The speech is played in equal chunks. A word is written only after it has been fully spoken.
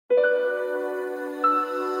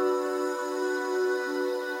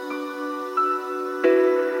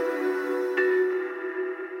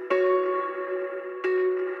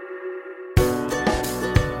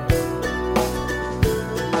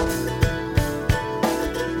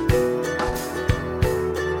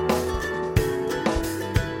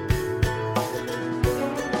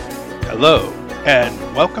Hello,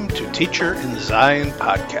 and welcome to Teacher in Zion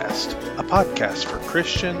Podcast, a podcast for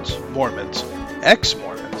Christians, Mormons,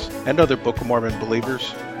 ex-Mormons, and other Book of Mormon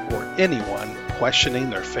believers, or anyone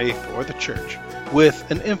questioning their faith or the church,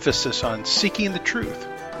 with an emphasis on seeking the truth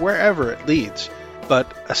wherever it leads,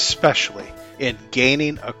 but especially in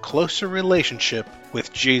gaining a closer relationship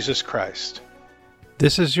with Jesus Christ.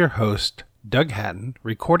 This is your host, Doug Hatton,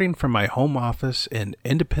 recording from my home office in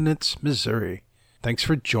Independence, Missouri. Thanks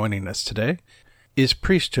for joining us today. Is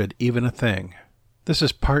priesthood even a thing? This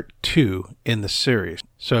is part 2 in the series,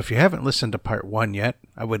 so if you haven't listened to part 1 yet,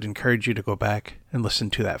 I would encourage you to go back and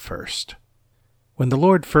listen to that first. When the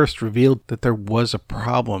Lord first revealed that there was a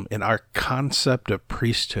problem in our concept of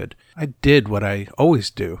priesthood, I did what I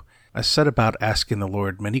always do. I set about asking the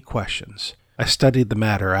Lord many questions. I studied the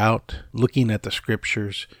matter out, looking at the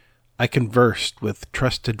scriptures. I conversed with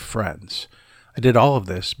trusted friends. I did all of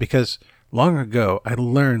this because long ago, I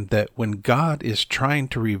learned that when God is trying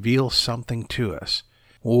to reveal something to us,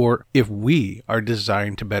 or if we are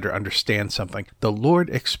desiring to better understand something, the Lord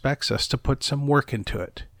expects us to put some work into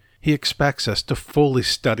it. He expects us to fully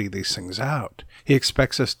study these things out. He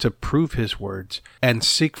expects us to prove His words and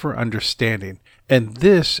seek for understanding. And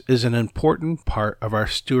this is an important part of our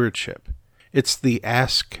stewardship. It's the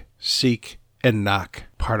ask, seek, and knock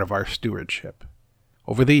part of our stewardship.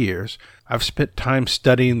 Over the years, I've spent time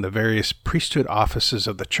studying the various priesthood offices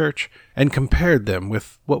of the church and compared them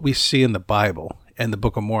with what we see in the Bible and the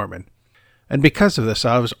Book of Mormon. And because of this,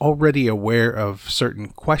 I was already aware of certain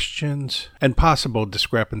questions and possible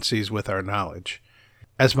discrepancies with our knowledge.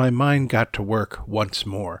 As my mind got to work once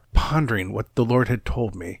more, pondering what the Lord had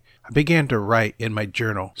told me, I began to write in my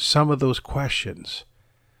journal some of those questions.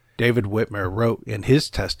 David Whitmer wrote in his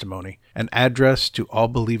testimony, an address to all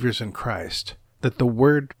believers in Christ, that the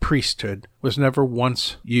word priesthood was never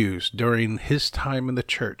once used during his time in the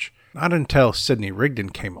church. Not until Sidney Rigdon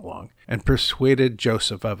came along and persuaded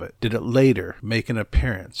Joseph of it did it later make an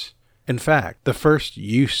appearance. In fact, the first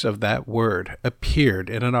use of that word appeared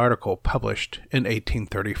in an article published in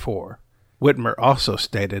 1834. Whitmer also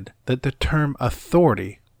stated that the term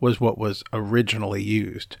authority was what was originally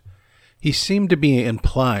used. He seemed to be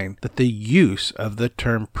implying that the use of the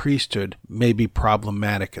term priesthood may be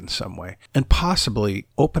problematic in some way, and possibly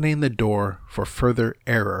opening the door for further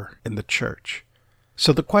error in the church.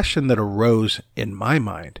 So the question that arose in my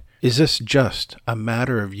mind, is this just a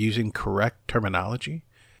matter of using correct terminology?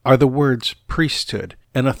 Are the words priesthood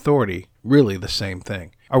and authority really the same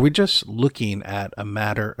thing? Are we just looking at a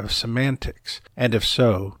matter of semantics? And if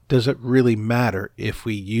so, does it really matter if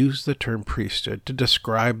we use the term priesthood to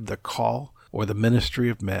describe the call or the ministry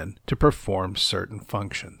of men to perform certain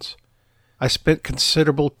functions? I spent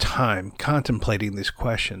considerable time contemplating these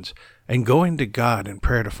questions and going to God in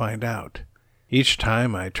prayer to find out. Each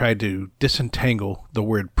time I tried to disentangle the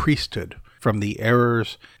word priesthood from the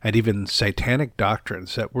errors and even satanic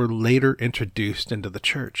doctrines that were later introduced into the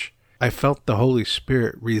church. I felt the Holy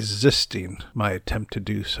Spirit resisting my attempt to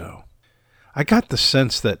do so. I got the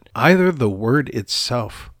sense that either the word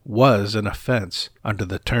itself was an offense under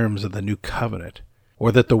the terms of the New Covenant,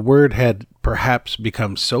 or that the word had perhaps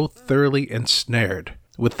become so thoroughly ensnared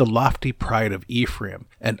with the lofty pride of Ephraim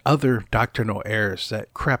and other doctrinal errors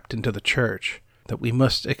that crept into the church, that we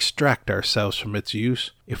must extract ourselves from its use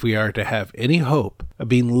if we are to have any hope of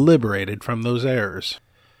being liberated from those errors.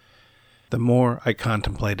 The more I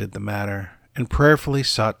contemplated the matter and prayerfully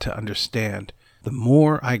sought to understand, the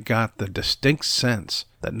more I got the distinct sense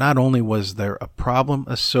that not only was there a problem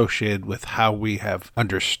associated with how we have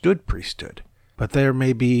understood priesthood, but there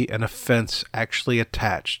may be an offense actually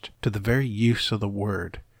attached to the very use of the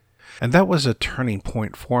word. And that was a turning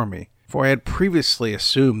point for me, for I had previously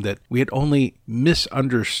assumed that we had only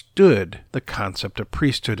misunderstood the concept of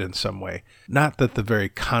priesthood in some way, not that the very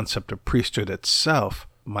concept of priesthood itself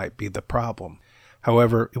might be the problem.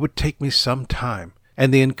 However, it would take me some time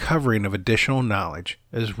and the uncovering of additional knowledge,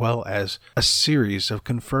 as well as a series of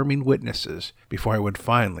confirming witnesses, before I would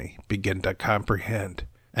finally begin to comprehend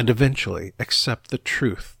and eventually accept the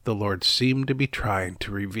truth the Lord seemed to be trying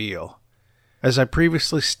to reveal. As I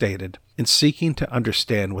previously stated, in seeking to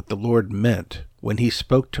understand what the Lord meant when He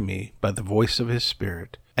spoke to me by the voice of His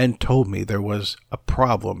Spirit and told me there was a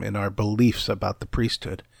problem in our beliefs about the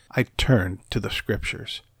priesthood, I turned to the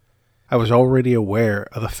Scriptures. I was already aware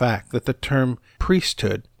of the fact that the term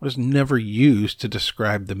priesthood was never used to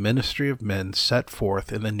describe the ministry of men set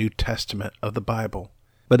forth in the New Testament of the Bible.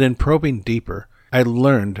 But in probing deeper, I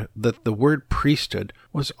learned that the word priesthood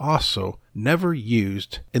was also never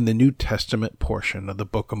used in the New Testament portion of the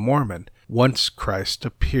Book of Mormon once Christ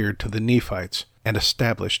appeared to the Nephites and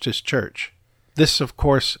established His church. This, of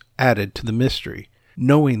course, added to the mystery,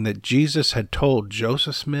 knowing that Jesus had told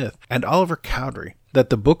Joseph Smith and Oliver Cowdery that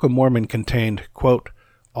the Book of Mormon contained, quote,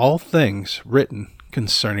 all things written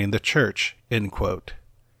concerning the church, end quote.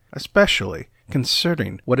 Especially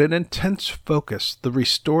considering what an intense focus the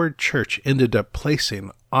restored church ended up placing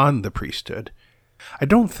on the priesthood. I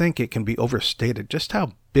don't think it can be overstated just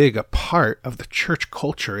how big a part of the church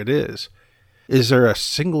culture it is. Is there a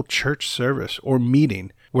single church service or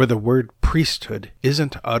meeting where the word priesthood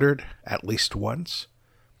isn't uttered at least once?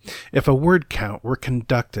 If a word count were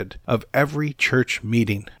conducted of every church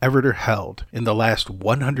meeting ever held in the last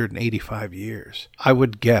 185 years, I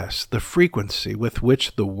would guess the frequency with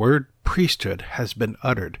which the word priesthood has been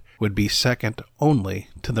uttered would be second only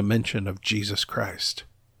to the mention of Jesus Christ.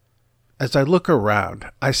 As I look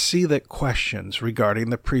around, I see that questions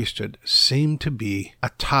regarding the priesthood seem to be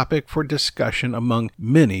a topic for discussion among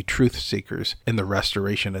many truth seekers in the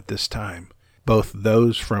Restoration at this time, both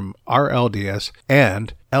those from our LDS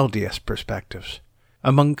and LDS perspectives,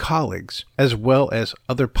 among colleagues, as well as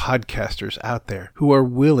other podcasters out there who are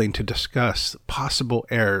willing to discuss possible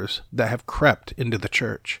errors that have crept into the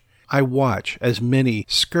church. I watch as many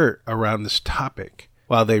skirt around this topic,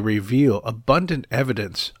 while they reveal abundant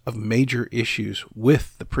evidence of major issues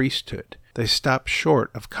with the priesthood. They stop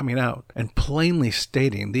short of coming out and plainly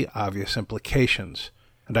stating the obvious implications,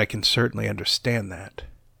 and I can certainly understand that.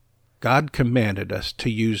 God commanded us to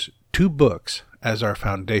use 2 books as our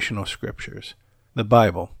foundational scriptures, the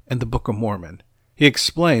Bible and the Book of Mormon. He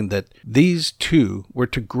explained that these 2 were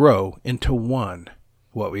to grow into one.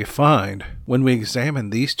 What we find when we examine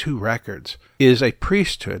these 2 records is a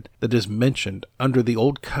priesthood that is mentioned under the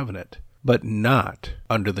Old Covenant, but not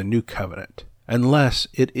under the New Covenant, unless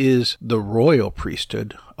it is the royal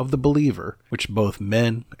priesthood of the believer, which both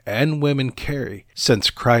men and women carry, since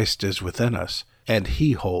Christ is within us, and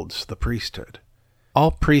he holds the priesthood.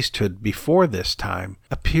 All priesthood before this time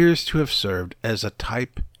appears to have served as a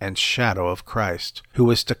type and shadow of Christ,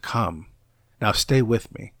 who is to come. Now stay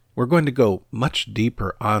with me. We're going to go much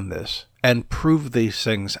deeper on this and prove these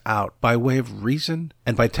things out by way of reason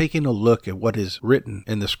and by taking a look at what is written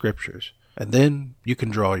in the scriptures. And then you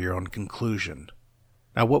can draw your own conclusion.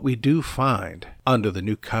 Now, what we do find under the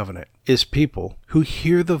New Covenant is people who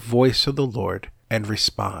hear the voice of the Lord and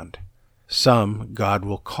respond. Some God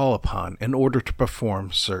will call upon in order to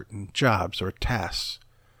perform certain jobs or tasks.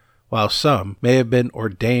 While some may have been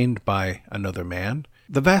ordained by another man,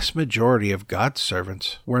 the vast majority of God's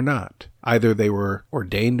servants were not. Either they were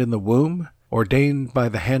ordained in the womb, ordained by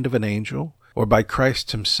the hand of an angel, or by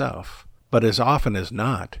Christ himself. But as often as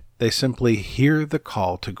not, they simply hear the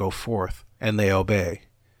call to go forth, and they obey.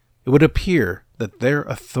 It would appear that their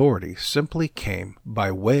authority simply came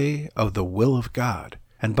by way of the will of God,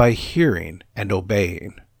 and by hearing and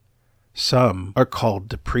obeying. Some are called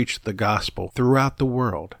to preach the gospel throughout the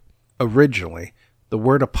world. Originally, the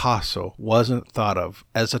word apostle wasn't thought of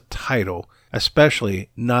as a title, especially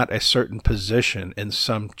not a certain position in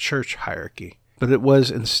some church hierarchy, but it was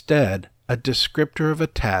instead a descriptor of a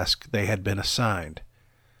task they had been assigned.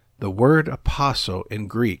 The word apostle in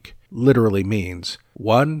Greek literally means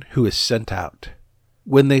one who is sent out.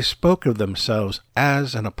 When they spoke of themselves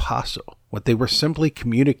as an apostle, what they were simply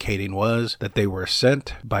communicating was that they were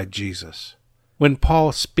sent by Jesus. When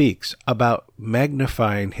Paul speaks about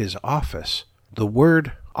magnifying his office, the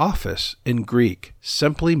word office in Greek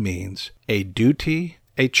simply means a duty,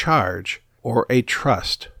 a charge, or a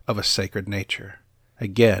trust of a sacred nature.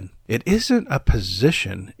 Again, it isn't a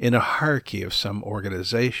position in a hierarchy of some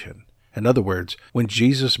organization. In other words, when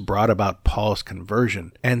Jesus brought about Paul's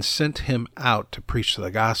conversion and sent him out to preach the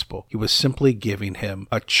gospel, he was simply giving him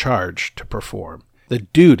a charge to perform, the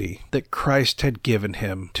duty that Christ had given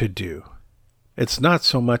him to do. It's not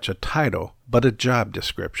so much a title, but a job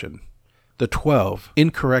description. The 12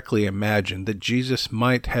 incorrectly imagined that Jesus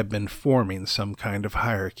might have been forming some kind of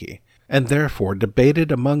hierarchy, and therefore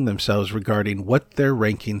debated among themselves regarding what their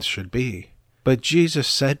rankings should be. But Jesus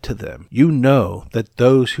said to them, "You know that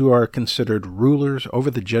those who are considered rulers over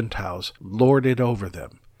the Gentiles lord it over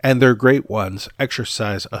them, and their great ones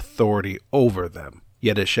exercise authority over them.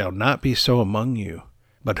 Yet it shall not be so among you.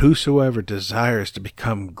 But whosoever desires to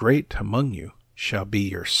become great among you shall be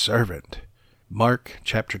your servant." Mark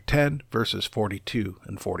chapter 10, verses 42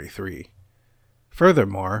 and 43.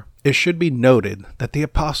 Furthermore, it should be noted that the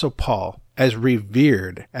Apostle Paul, as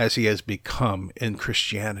revered as he has become in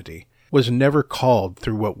Christianity, was never called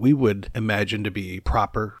through what we would imagine to be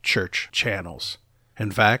proper church channels.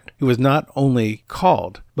 In fact, he was not only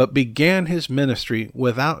called, but began his ministry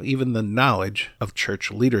without even the knowledge of church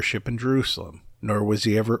leadership in Jerusalem. nor was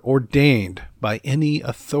he ever ordained by any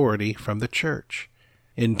authority from the church.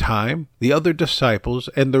 In time, the other disciples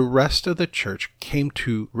and the rest of the church came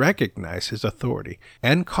to recognize his authority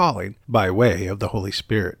and calling by way of the Holy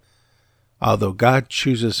Spirit. Although God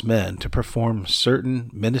chooses men to perform certain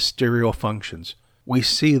ministerial functions, we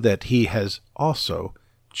see that he has also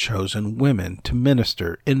chosen women to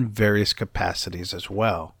minister in various capacities as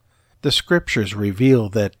well. The scriptures reveal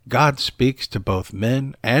that God speaks to both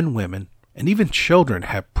men and women, and even children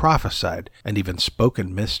have prophesied and even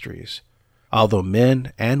spoken mysteries. Although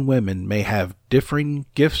men and women may have differing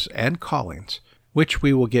gifts and callings, which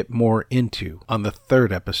we will get more into on the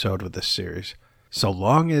third episode of this series, so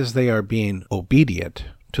long as they are being obedient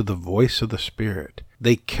to the voice of the Spirit,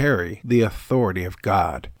 they carry the authority of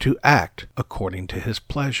God to act according to his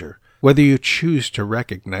pleasure, whether you choose to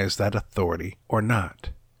recognize that authority or not.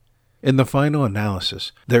 In the final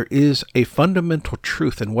analysis, there is a fundamental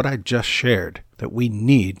truth in what I just shared that we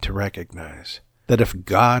need to recognize. That if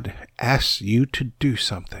God asks you to do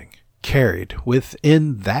something, carried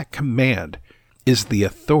within that command is the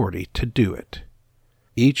authority to do it.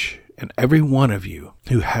 Each and every one of you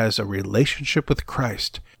who has a relationship with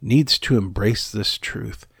Christ needs to embrace this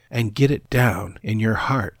truth and get it down in your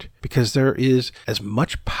heart, because there is as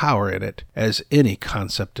much power in it as any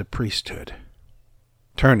concept of priesthood.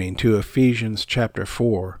 Turning to Ephesians chapter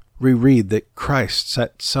 4, we read that Christ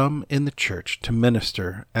set some in the church to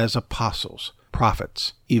minister as apostles,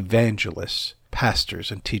 prophets, evangelists, pastors,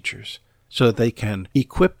 and teachers, so that they can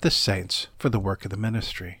equip the saints for the work of the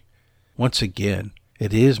ministry. Once again,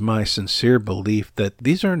 it is my sincere belief that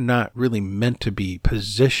these are not really meant to be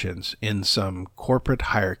positions in some corporate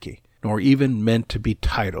hierarchy, nor even meant to be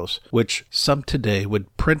titles, which some today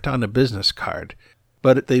would print on a business card,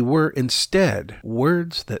 but they were instead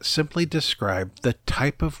words that simply describe the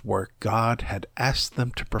type of work God had asked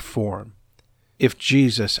them to perform. If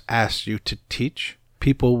Jesus asks you to teach,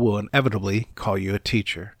 people will inevitably call you a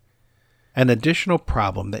teacher. An additional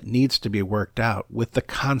problem that needs to be worked out with the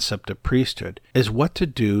concept of priesthood is what to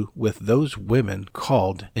do with those women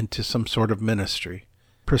called into some sort of ministry.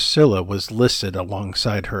 Priscilla was listed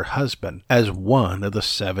alongside her husband as one of the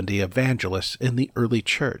 70 evangelists in the early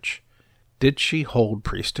church. Did she hold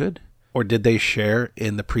priesthood? Or did they share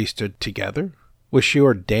in the priesthood together? Was she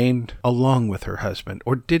ordained along with her husband,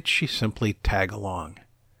 or did she simply tag along?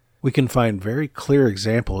 We can find very clear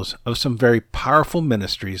examples of some very powerful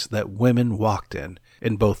ministries that women walked in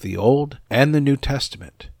both the Old and the New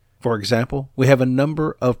Testament. For example, we have a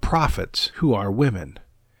number of prophets who are women.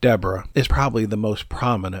 Deborah is probably the most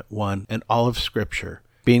prominent one in all of Scripture,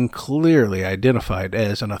 being clearly identified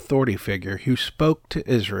as an authority figure who spoke to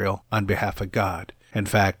Israel on behalf of God. In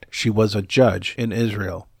fact, she was a judge in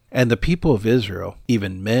Israel. And the people of Israel,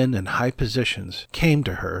 even men in high positions, came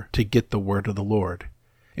to her to get the word of the Lord.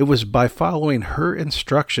 It was by following her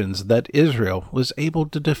instructions that Israel was able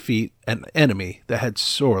to defeat an enemy that had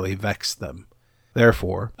sorely vexed them.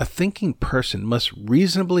 Therefore, a thinking person must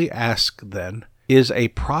reasonably ask then, is a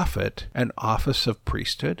prophet an office of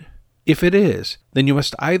priesthood? If it is, then you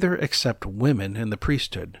must either accept women in the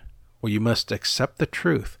priesthood, or you must accept the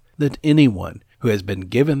truth that anyone who has been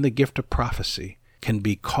given the gift of prophecy can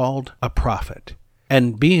be called a prophet,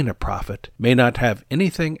 and being a prophet may not have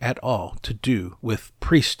anything at all to do with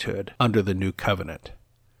priesthood under the new covenant.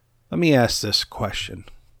 Let me ask this question.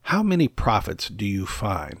 How many prophets do you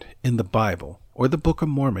find in the Bible or the Book of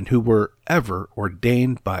Mormon who were ever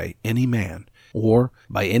ordained by any man or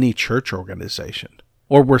by any church organization,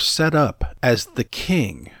 or were set up as the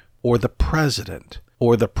king or the president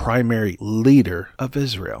or the primary leader of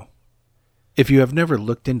Israel? If you have never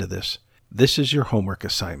looked into this, this is your homework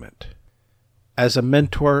assignment. As a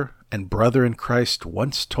mentor and brother in Christ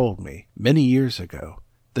once told me many years ago,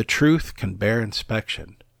 the truth can bear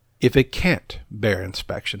inspection. If it can't bear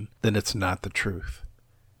inspection, then it's not the truth.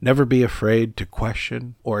 Never be afraid to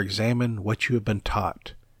question or examine what you have been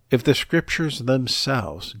taught. If the scriptures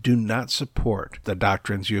themselves do not support the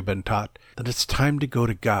doctrines you have been taught, then it's time to go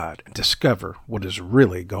to God and discover what is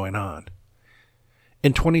really going on.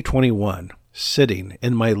 In 2021, sitting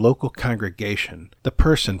in my local congregation, the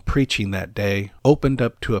person preaching that day opened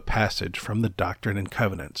up to a passage from the Doctrine and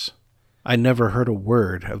Covenants. I never heard a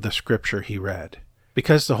word of the scripture he read,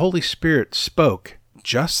 because the Holy Spirit spoke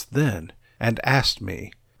just then and asked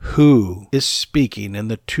me, who is speaking in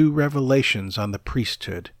the 2 revelations on the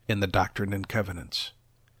priesthood in the Doctrine and Covenants?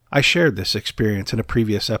 I shared this experience in a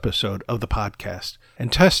previous episode of the podcast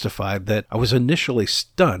and testified that I was initially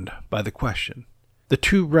stunned by the question. The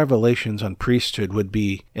 2 revelations on priesthood would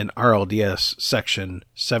be in RLDS section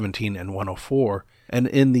 17 and 104, and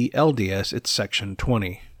in the LDS it's section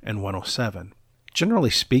 20 and 107. Generally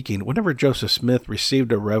speaking, whenever Joseph Smith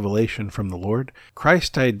received a revelation from the Lord,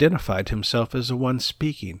 Christ identified himself as the one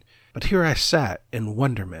speaking. But here I sat in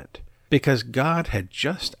wonderment, because God had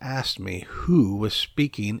just asked me who was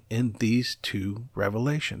speaking in these two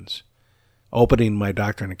revelations. Opening my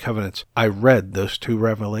Doctrine and Covenants, I read those two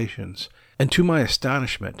revelations, and to my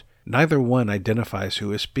astonishment, neither one identifies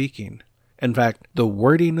who is speaking. In fact, the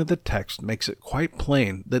wording of the text makes it quite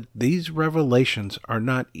plain that these revelations are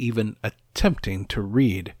not even attempting to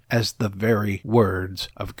read as the very words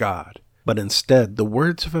of God, but instead the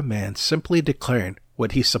words of a man simply declaring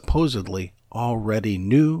what he supposedly already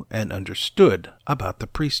knew and understood about the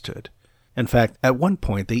priesthood. In fact, at one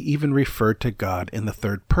point they even referred to God in the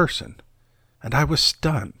third person, and I was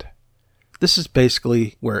stunned. This is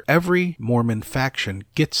basically where every Mormon faction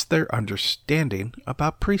gets their understanding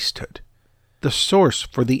about priesthood. The source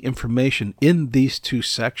for the information in these two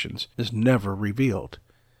sections is never revealed.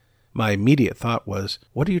 My immediate thought was,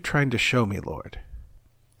 what are you trying to show me, Lord?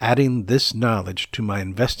 Adding this knowledge to my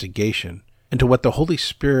investigation into what the Holy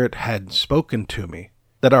Spirit had spoken to me,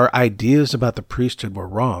 that our ideas about the priesthood were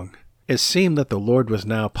wrong, it seemed that the Lord was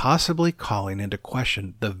now possibly calling into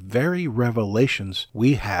question the very revelations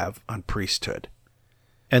we have on priesthood.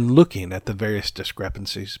 And looking at the various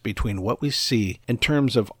discrepancies between what we see in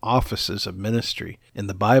terms of offices of ministry in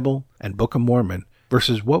the Bible and Book of Mormon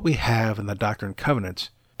versus what we have in the Doctrine and Covenants,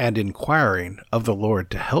 and inquiring of the Lord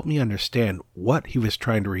to help me understand what he was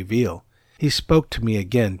trying to reveal, he spoke to me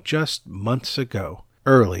again just months ago,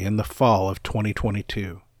 early in the fall of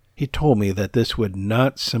 2022. He told me that this would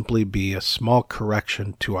not simply be a small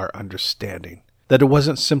correction to our understanding, that it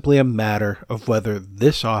wasn't simply a matter of whether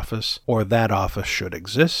this office or that office should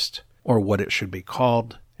exist, or what it should be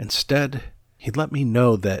called. Instead, he let me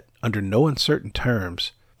know that, under no uncertain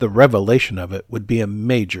terms, the revelation of it would be a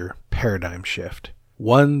major paradigm shift,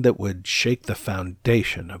 one that would shake the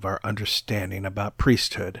foundation of our understanding about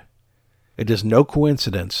priesthood. It is no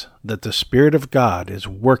coincidence that the Spirit of God is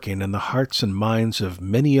working in the hearts and minds of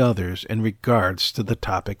many others in regards to the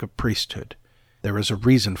topic of priesthood. There is a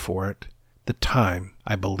reason for it. The time,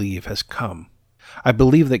 I believe, has come. I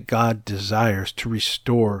believe that God desires to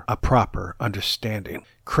restore a proper understanding,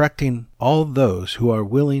 correcting all those who are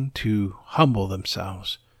willing to humble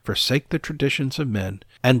themselves, forsake the traditions of men,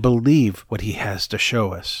 and believe what he has to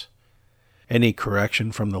show us. Any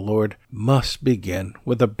correction from the Lord must begin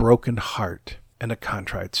with a broken heart and a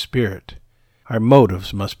contrite spirit. Our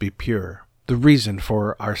motives must be pure. The reason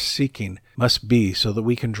for our seeking must be so that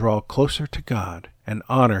we can draw closer to God and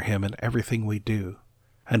honor him in everything we do,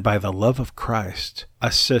 and by the love of Christ,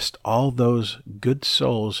 assist all those good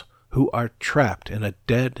souls who are trapped in a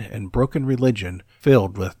dead and broken religion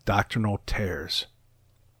filled with doctrinal tares.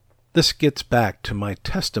 This gets back to my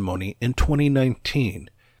testimony in 2019,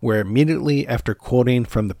 where immediately after quoting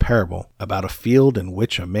from the parable about a field in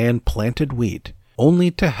which a man planted wheat, only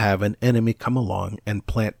to have an enemy come along and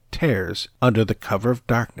plant tares under the cover of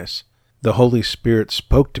darkness, the Holy Spirit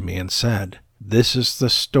spoke to me and said, "This is the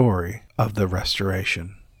story of the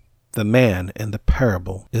restoration. The man in the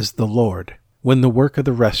parable is the Lord. When the work of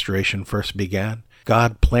the restoration first began,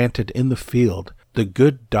 God planted in the field the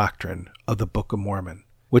good doctrine of the Book of Mormon,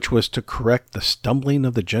 which was to correct the stumbling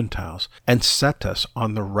of the Gentiles and set us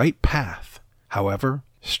on the right path. However,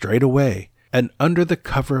 straightway and under the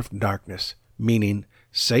cover of darkness, meaning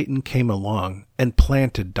Satan came along and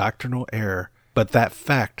planted doctrinal error, but that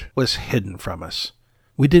fact was hidden from us.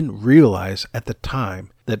 We didn't realize at the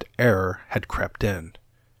time that error had crept in.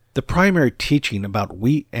 The primary teaching about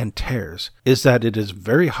wheat and tares is that it is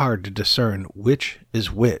very hard to discern which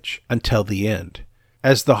is which until the end.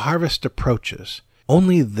 As the harvest approaches,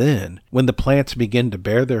 only then, when the plants begin to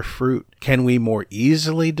bear their fruit, can we more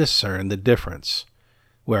easily discern the difference.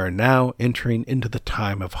 We are now entering into the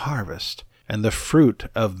time of harvest, and the fruit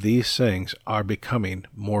of these things are becoming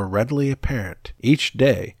more readily apparent each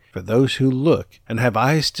day for those who look and have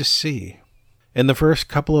eyes to see. In the first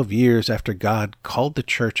couple of years after God called the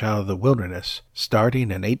church out of the wilderness, starting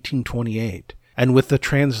in 1828, and with the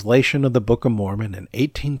translation of the Book of Mormon in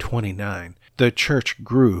 1829, the church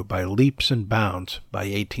grew by leaps and bounds by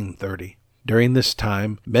 1830. During this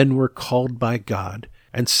time, men were called by God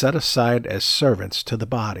and set aside as servants to the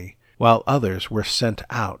body, while others were sent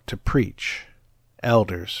out to preach.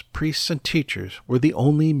 Elders, priests, and teachers were the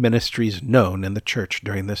only ministries known in the church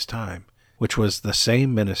during this time, which was the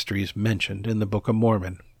same ministries mentioned in the Book of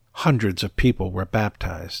Mormon. Hundreds of people were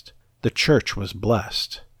baptized. The church was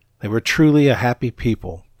blessed. They were truly a happy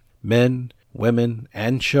people. Men, women,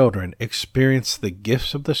 and children experienced the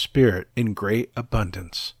gifts of the Spirit in great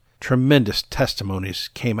abundance. Tremendous testimonies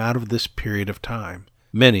came out of this period of time.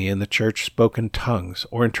 Many in the church spoke in tongues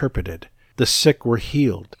or interpreted. The sick were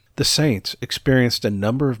healed. The saints experienced a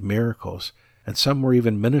number of miracles, and some were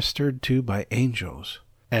even ministered to by angels,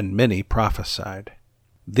 and many prophesied.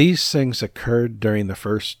 These things occurred during the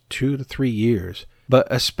first 2 to 3 years, but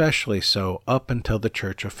especially so up until the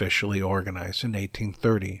church officially organized in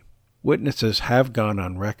 1830. Witnesses have gone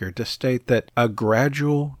on record to state that a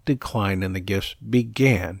gradual decline in the gifts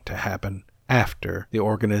began to happen after the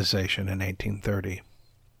organization in 1830.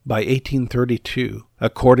 By 1832,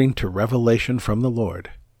 according to revelation from the Lord,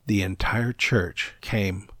 the entire church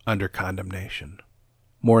came under condemnation.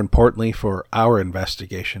 More importantly for our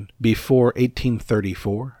investigation, before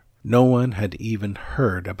 1834, no one had even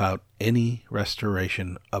heard about any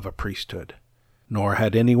restoration of a priesthood, nor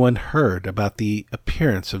had anyone heard about the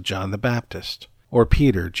appearance of John the Baptist, or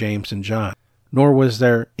Peter, James, and John, nor was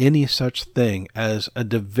there any such thing as a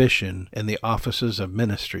division in the offices of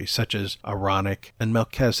ministry, such as Aaronic and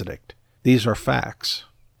Melchizedek. These are facts,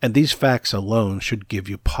 and these facts alone should give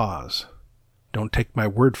you pause. Don't take my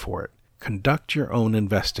word for it. Conduct your own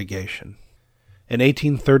investigation. In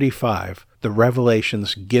 1835, the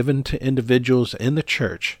revelations given to individuals in the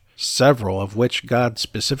church, several of which God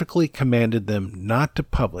specifically commanded them not to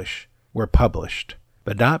publish, were published,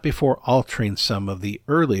 but not before altering some of the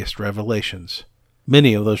earliest revelations.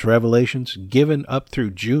 Many of those revelations, given up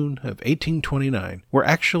through June of 1829, were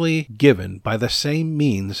actually given by the same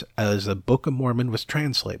means as the Book of Mormon was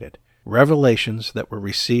translated. Revelations that were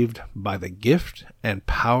received by the gift and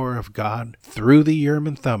power of God through the Urim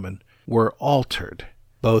and Thummim were altered,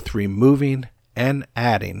 both removing and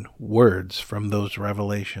adding words from those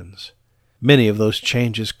revelations. Many of those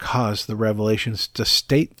changes caused the revelations to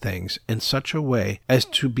state things in such a way as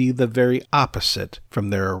to be the very opposite from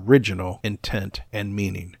their original intent and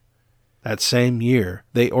meaning. That same year,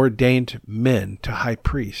 they ordained men to high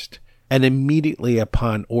priest, and immediately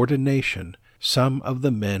upon ordination, some of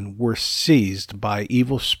the men were seized by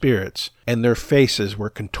evil spirits, and their faces were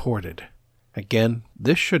contorted. Again,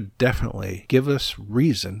 this should definitely give us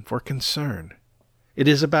reason for concern. It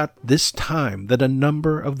is about this time that a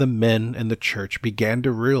number of the men in the church began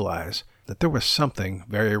to realize that there was something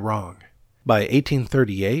very wrong. By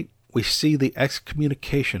 1838, we see the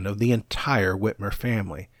excommunication of the entire Whitmer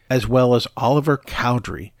family, as well as Oliver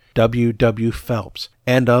Cowdery, W. Phelps,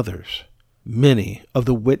 and others. Many of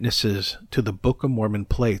the witnesses to the Book of Mormon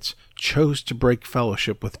plates chose to break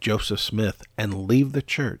fellowship with Joseph Smith and leave the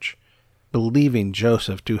church, believing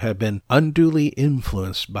Joseph to have been unduly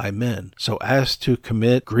influenced by men so as to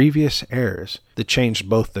commit grievous errors that changed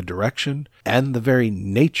both the direction and the very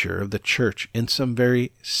nature of the church in some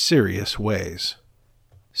very serious ways.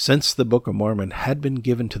 Since the Book of Mormon had been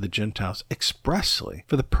given to the Gentiles expressly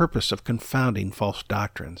for the purpose of confounding false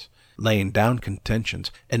doctrines, laying down contentions,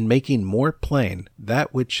 and making more plain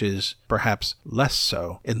that which is perhaps less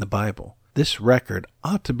so in the Bible, this record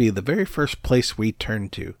ought to be the very first place we turn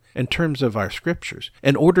to in terms of our scriptures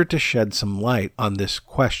in order to shed some light on this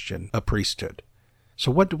question of priesthood. So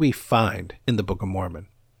what do we find in the Book of Mormon?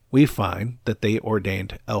 We find that they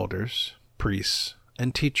ordained elders, priests,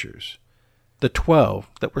 and teachers. The 12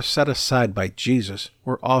 that were set aside by Jesus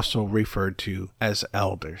were also referred to as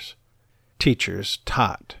elders. Teachers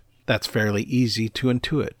taught. That's fairly easy to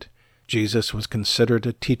intuit. Jesus was considered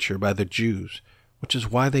a teacher by the Jews, which is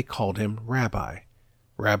why they called him Rabbi.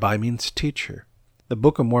 Rabbi means teacher. The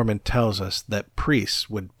Book of Mormon tells us that priests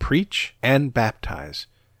would preach and baptize,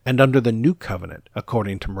 and under the New Covenant,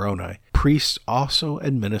 according to Moroni, priests also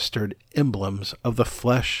administered emblems of the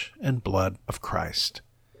flesh and blood of Christ.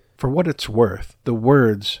 For what it's worth, the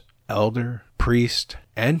words elder, priest,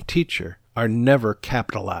 and teacher are never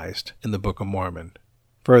capitalized in the Book of Mormon.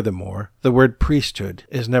 Furthermore, the word priesthood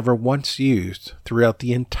is never once used throughout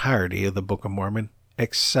the entirety of the Book of Mormon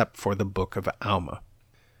except for the Book of Alma.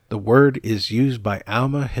 The word is used by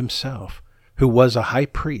Alma himself, who was a high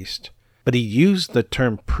priest, but he used the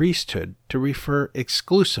term priesthood to refer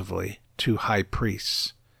exclusively to high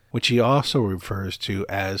priests, which he also refers to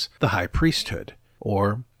as the high priesthood,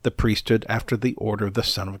 or the priesthood after the order of the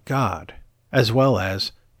Son of God, as well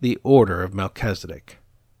as the order of Melchizedek.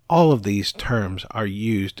 All of these terms are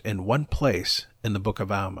used in one place in the Book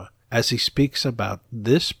of Alma, as he speaks about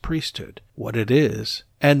this priesthood, what it is,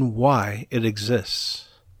 and why it exists.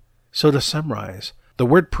 So to summarize, the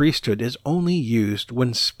word priesthood is only used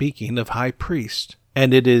when speaking of high priest,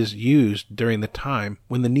 and it is used during the time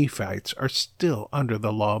when the Nephites are still under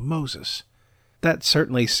the law of Moses. That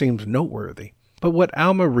certainly seems noteworthy, but what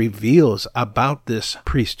Alma reveals about this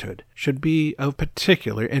priesthood should be of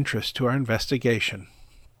particular interest to our investigation.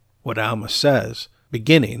 What Alma says,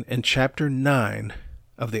 beginning in chapter 9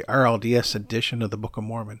 of the RLDS edition of the Book of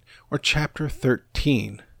Mormon, or chapter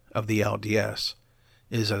 13 of the LDS,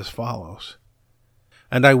 is as follows.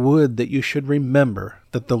 And I would that you should remember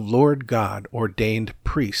that the Lord God ordained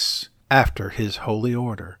priests after his holy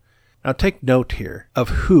order. Now take note here of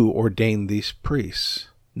who ordained these priests.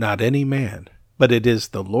 Not any man, but it is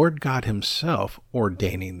the Lord God himself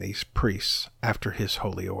ordaining these priests after his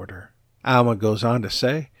holy order. Alma goes on to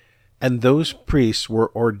say, and those priests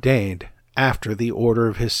were ordained after the order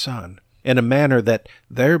of his Son, in a manner that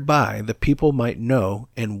thereby the people might know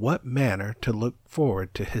in what manner to look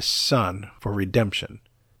forward to his Son for redemption.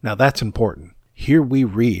 Now that's important. Here we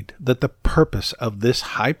read that the purpose of this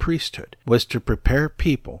high priesthood was to prepare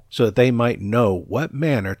people so that they might know what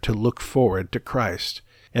manner to look forward to Christ.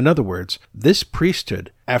 In other words, this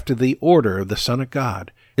priesthood, after the order of the Son of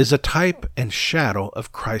God, is a type and shadow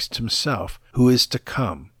of Christ himself, who is to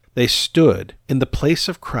come. They stood in the place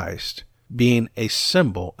of Christ, being a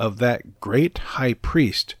symbol of that great high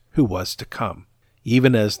priest who was to come.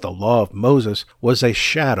 Even as the law of Moses was a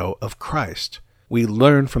shadow of Christ, we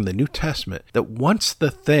learn from the New Testament that once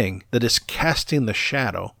the thing that is casting the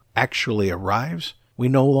shadow actually arrives, we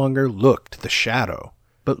no longer look to the shadow,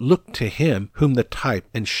 but look to him whom the type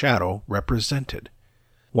and shadow represented.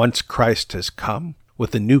 Once Christ has come,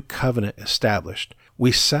 with the new covenant established,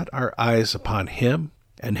 we set our eyes upon him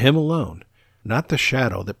and him alone, not the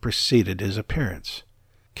shadow that preceded his appearance.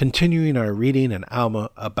 Continuing our reading in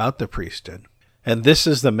Alma about the priesthood, and this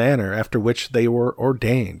is the manner after which they were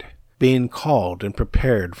ordained, being called and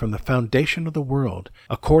prepared from the foundation of the world,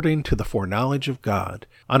 according to the foreknowledge of God,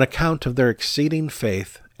 on account of their exceeding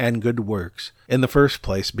faith and good works, in the first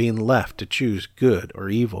place being left to choose good or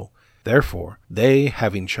evil. Therefore, they,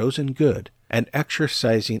 having chosen good, and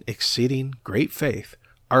exercising exceeding great faith,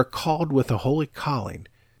 are called with a holy calling,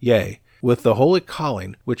 yea, with the holy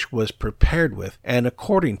calling which was prepared with, and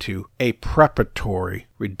according to, a preparatory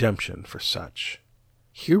redemption for such.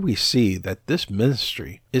 Here we see that this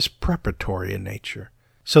ministry is preparatory in nature,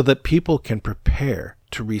 so that people can prepare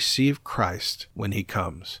to receive Christ when he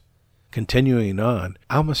comes. Continuing on,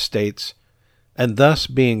 Alma states, and thus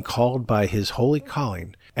being called by his holy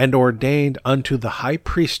calling, and ordained unto the high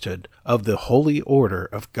priesthood of the holy order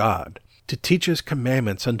of God, to teach his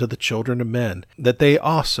commandments unto the children of men, that they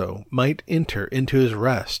also might enter into his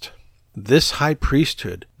rest. This high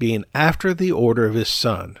priesthood being after the order of his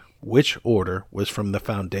Son, which order was from the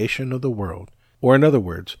foundation of the world, or in other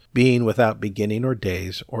words, being without beginning or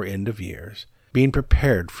days or end of years, being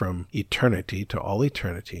prepared from eternity to all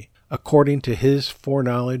eternity, according to his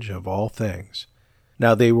foreknowledge of all things.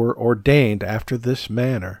 Now they were ordained after this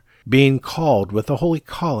manner, being called with a holy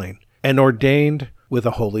calling, and ordained with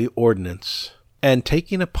a holy ordinance, and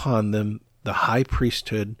taking upon them the high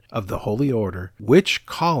priesthood of the holy order, which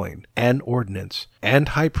calling and ordinance and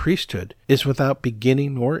high priesthood is without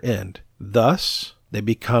beginning or end. Thus they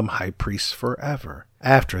become high priests forever,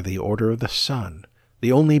 after the order of the Son,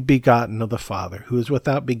 the only begotten of the Father, who is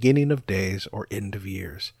without beginning of days or end of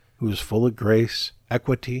years, who is full of grace,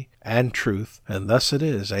 equity, and truth, and thus it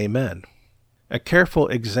is. Amen. A careful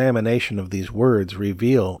examination of these words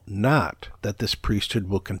reveal not that this priesthood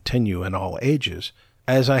will continue in all ages,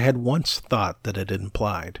 as I had once thought that it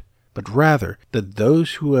implied, but rather that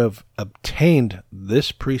those who have obtained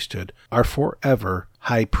this priesthood are forever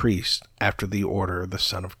high priests after the order of the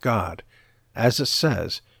Son of God, as it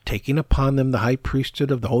says, taking upon them the high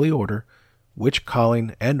priesthood of the holy order, which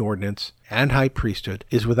calling and ordinance and high priesthood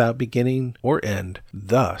is without beginning or end.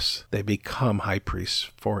 Thus they become high priests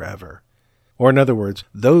forever. Or in other words,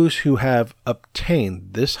 those who have obtained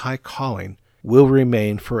this high calling will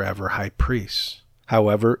remain forever high priests.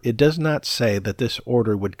 However, it does not say that this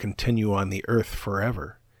order would continue on the earth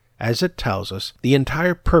forever. As it tells us, the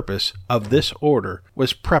entire purpose of this order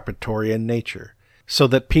was preparatory in nature, so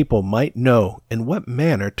that people might know in what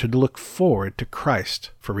manner to look forward to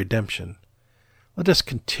Christ for redemption. Let us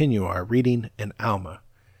continue our reading in Alma.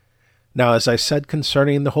 Now, as I said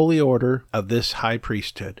concerning the holy order of this high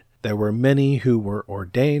priesthood, there were many who were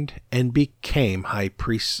ordained and became high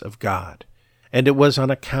priests of God. And it was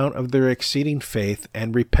on account of their exceeding faith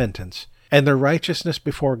and repentance, and their righteousness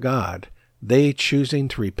before God, they choosing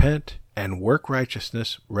to repent and work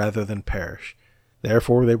righteousness rather than perish.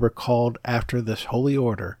 Therefore they were called after this holy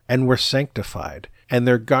order, and were sanctified, and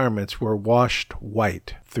their garments were washed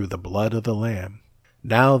white through the blood of the Lamb.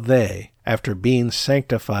 Now they, after being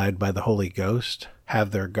sanctified by the Holy Ghost,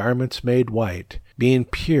 have their garments made white, being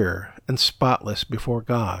pure and spotless before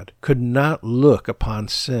God, could not look upon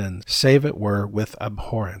sin, save it were with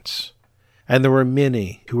abhorrence. And there were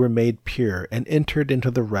many who were made pure, and entered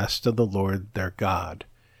into the rest of the Lord their God.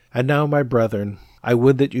 And now, my brethren, I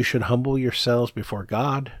would that you should humble yourselves before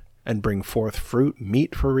God, and bring forth fruit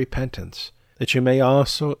meet for repentance, that you may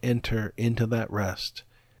also enter into that rest.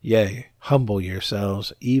 Yea, humble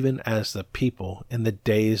yourselves even as the people in the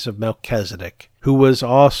days of Melchizedek, who was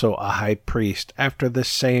also a high priest after the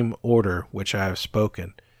same order which I have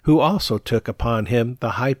spoken, who also took upon him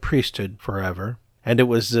the high priesthood forever. And it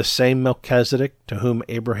was the same Melchizedek to whom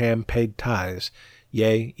Abraham paid tithes,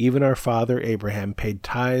 yea, even our father Abraham paid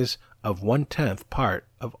tithes of 1/10 part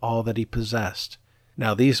of all that he possessed.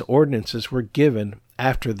 Now these ordinances were given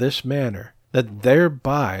after this manner, that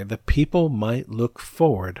thereby the people might look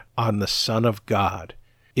forward on the Son of God,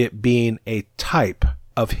 it being a type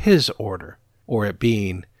of his order, or it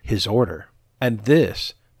being his order, and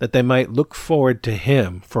this, that they might look forward to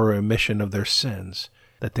him for remission of their sins,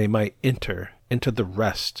 that they might enter into the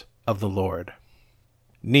rest of the Lord.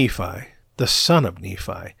 Nephi, the son of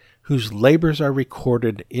Nephi, whose labors are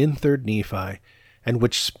recorded in 3rd Nephi, and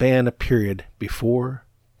which span a period before,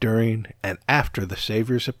 during, and after the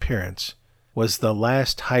Savior's appearance, was the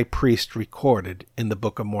last high priest recorded in the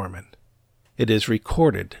Book of Mormon. It is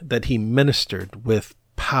recorded that he ministered with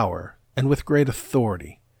power and with great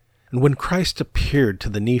authority. And when Christ appeared to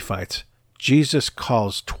the Nephites, Jesus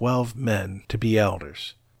calls 12 men to be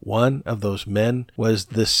elders. One of those men was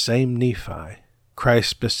this same Nephi. Christ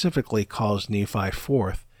specifically calls Nephi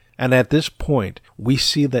forth, and at this point we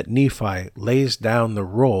see that Nephi lays down the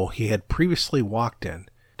role he had previously walked in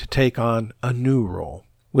to take on a new role.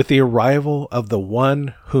 With the arrival of the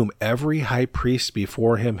one whom every high priest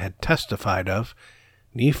before him had testified of,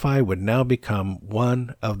 Nephi would now become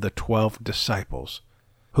one of the 12 disciples,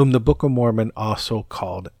 whom the Book of Mormon also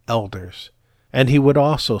called elders, and he would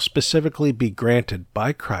also specifically be granted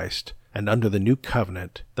by Christ, and under the new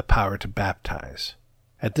covenant, the power to baptize.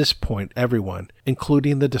 At this point, everyone,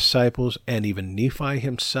 including the disciples and even Nephi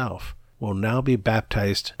himself, will now be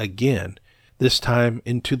baptized again, this time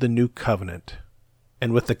into the new covenant.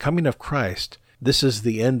 And with the coming of Christ, this is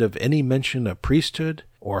the end of any mention of priesthood,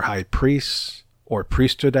 or high priests, or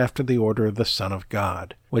priesthood after the order of the Son of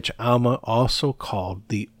God, which Alma also called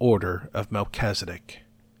the order of Melchizedek.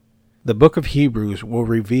 The book of Hebrews will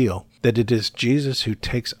reveal that it is Jesus who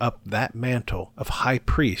takes up that mantle of high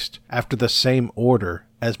priest after the same order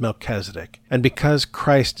as Melchizedek. And because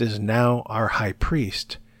Christ is now our high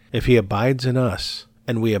priest, if he abides in us,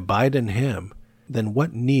 and we abide in him, then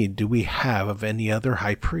what need do we have of any other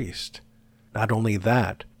high priest? Not only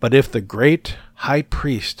that, but if the great high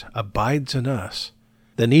priest abides in us,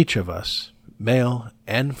 then each of us, male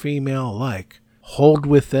and female alike, hold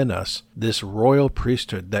within us this royal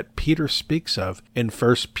priesthood that Peter speaks of in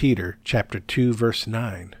 1 Peter chapter 2, verse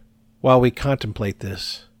 9. While we contemplate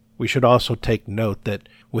this, we should also take note that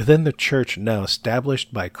within the church now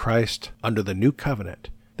established by Christ under the new covenant,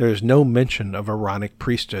 there is no mention of Aaronic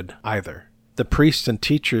priesthood either. The priests and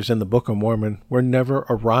teachers in the Book of Mormon were never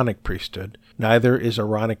Aaronic priesthood. Neither is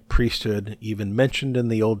Aaronic priesthood even mentioned in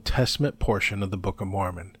the Old Testament portion of the Book of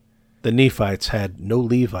Mormon. The Nephites had no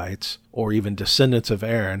Levites or even descendants of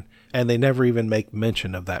Aaron, and they never even make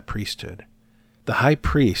mention of that priesthood. The high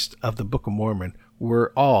priests of the Book of Mormon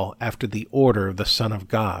were all after the order of the Son of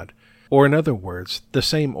God, or in other words, the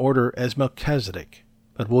same order as Melchizedek.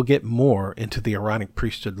 But we'll get more into the Aaronic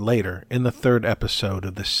priesthood later in the 3rd episode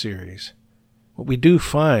of this series. What we do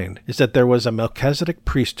find is that there was a Melchizedek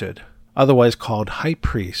priesthood, otherwise called high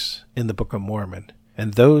priests, in the Book of Mormon,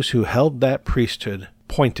 and those who held that priesthood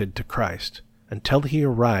pointed to Christ until he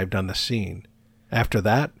arrived on the scene. After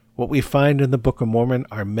that, what we find in the Book of Mormon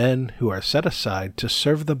are men who are set aside to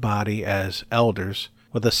serve the body as elders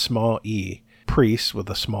with a small e, priests with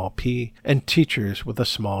a small p, and teachers with a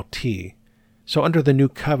small t. So under the new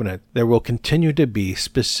covenant, there will continue to be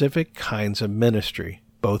specific kinds of ministry,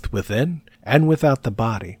 both within and without the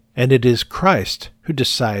body, and it is Christ who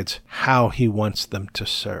decides how he wants them to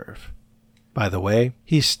serve. By the way,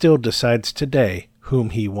 he still decides today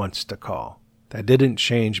whom he wants to call. That didn't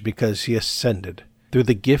change because he ascended. Through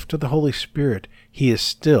the gift of the Holy Spirit, he is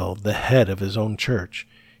still the head of his own church.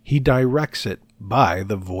 He directs it by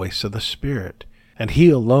the voice of the Spirit, and he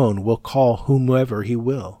alone will call whomever he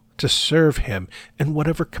will to serve him in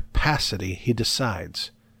whatever capacity he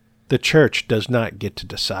decides. The church does not get to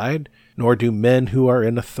decide, nor do men who are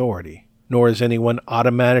in authority, nor is anyone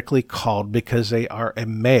automatically called because they are a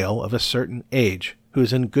male of a certain age who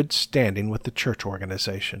is in good standing with the church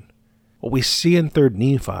organization. What we see in 3rd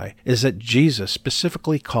Nephi is that Jesus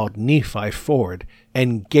specifically called Nephi forward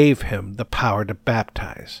and gave him the power to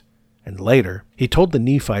baptize. And later, he told the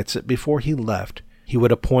Nephites that before he left, he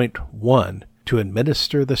would appoint one to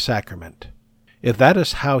administer the sacrament. If that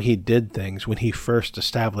is how he did things when he first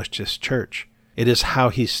established his church, It is how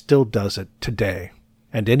he still does it today.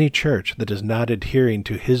 And any church that is not adhering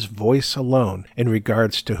to his voice alone in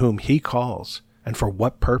regards to whom he calls and for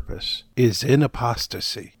what purpose is in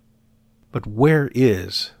apostasy. But where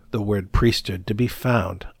is the word priesthood to be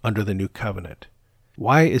found under the new covenant?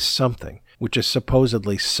 Why is something which is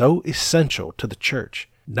supposedly so essential to the church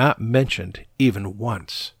not mentioned even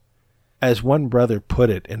once? As one brother put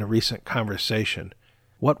it in a recent conversation,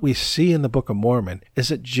 what we see in the Book of Mormon is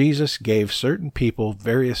that Jesus gave certain people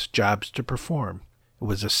various jobs to perform. It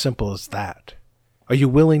was as simple as that. Are you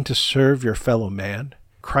willing to serve your fellow man?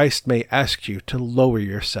 Christ may ask you to lower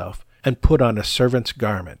yourself and put on a servant's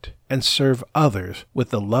garment and serve others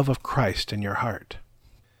with the love of Christ in your heart.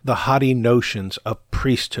 The haughty notions of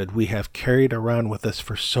priesthood we have carried around with us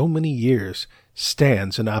for so many years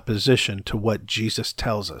stands in opposition to what Jesus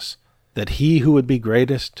tells us, that he who would be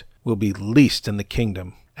greatest will be least in the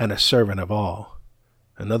kingdom and a servant of all.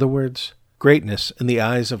 In other words, greatness in the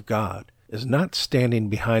eyes of God is not standing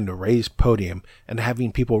behind a raised podium and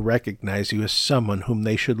having people recognize you as someone whom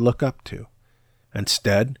they should look up to.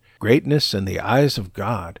 Instead, greatness in the eyes of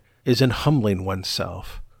God is in humbling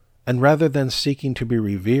oneself, and rather than seeking to be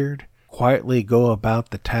revered, quietly go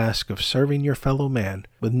about the task of serving your fellow man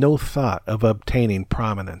with no thought of obtaining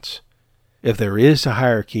prominence. If there is a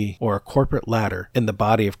hierarchy or a corporate ladder in the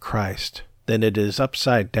body of Christ, then it is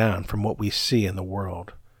upside down from what we see in the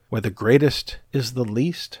world, where the greatest is the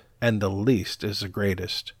least and the least is the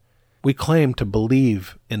greatest. We claim to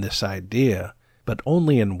believe in this idea, but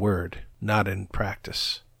only in word, not in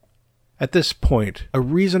practice. At this point, a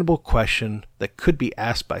reasonable question that could be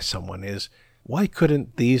asked by someone is, why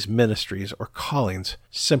couldn't these ministries or callings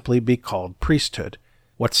simply be called priesthood?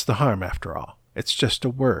 What's the harm after all? It's just a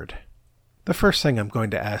word. The first thing I'm going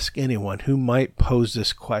to ask anyone who might pose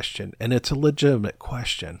this question, and it's a legitimate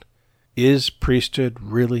question, is priesthood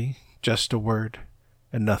really just a word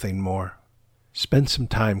and nothing more? Spend some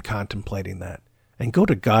time contemplating that, and go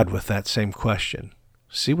to God with that same question.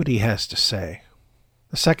 See what he has to say.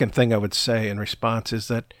 The second thing I would say in response is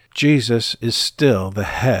that Jesus is still the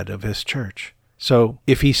head of his church. So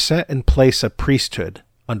if he set in place a priesthood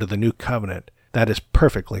under the new covenant, that is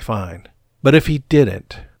perfectly fine. But if he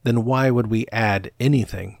didn't, then why would we add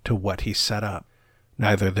anything to what he set up?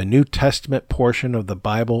 Neither the New Testament portion of the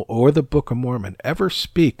Bible or the Book of Mormon ever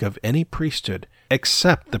speak of any priesthood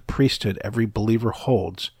except the priesthood every believer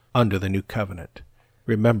holds under the new covenant.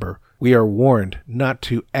 Remember, we are warned not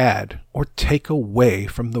to add or take away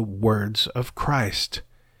from the words of Christ.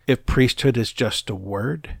 If priesthood is just a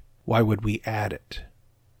word, why would we add it?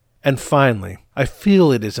 And finally, I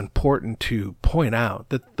feel it is important to point out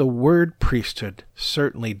that the word priesthood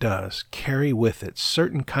certainly does carry with it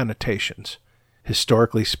certain connotations.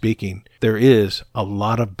 Historically speaking, there is a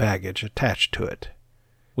lot of baggage attached to it.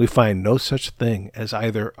 We find no such thing as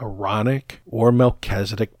either Aaronic or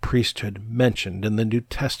Melchizedek priesthood mentioned in the New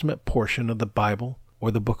Testament portion of the Bible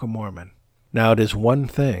or the Book of Mormon. Now, it is one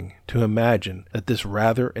thing to imagine that this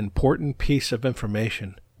rather important piece of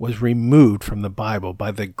information was removed from the Bible by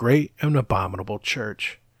the great and abominable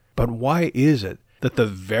church. But why is it that the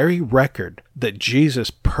very record that Jesus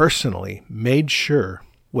personally made sure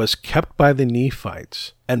was kept by the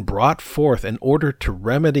Nephites and brought forth in order to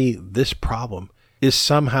remedy this problem is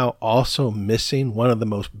somehow also missing one of the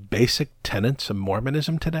most basic tenets of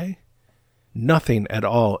Mormonism today? Nothing at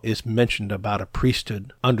all is mentioned about a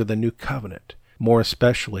priesthood under the new covenant. More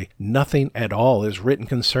especially, nothing at all is written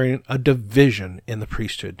concerning a division in the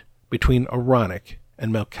priesthood between Aaronic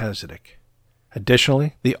and Melchizedek.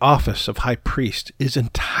 Additionally, the office of high priest is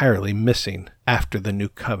entirely missing after the new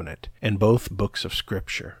covenant in both books of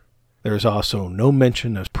Scripture. There is also no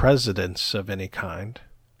mention of presidents of any kind.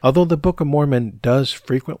 Although the Book of Mormon does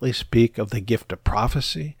frequently speak of the gift of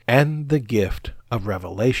prophecy and the gift of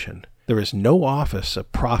revelation, there is no office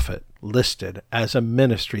of prophet listed as a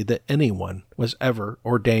ministry that anyone was ever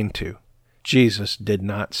ordained to. Jesus did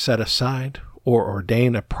not set aside or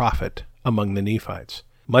ordain a prophet among the Nephites,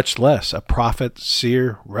 much less a prophet,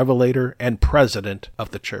 seer, revelator, and president of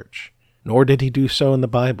the church. Nor did he do so in the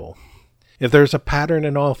Bible. If there is a pattern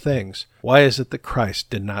in all things, why is it that Christ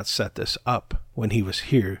did not set this up when he was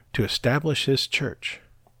here to establish his church?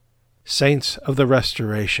 Saints of the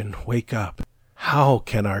Restoration, wake up. How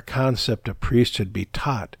can our concept of priesthood be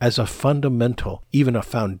taught as a fundamental, even a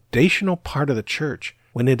foundational part of the church,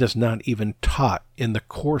 when it is not even taught in the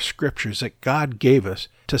core scriptures that God gave us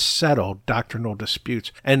to settle doctrinal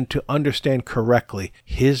disputes and to understand correctly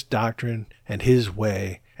his doctrine and his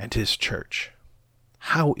way and his church?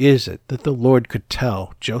 How is it that the Lord could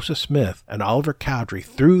tell Joseph Smith and Oliver Cowdery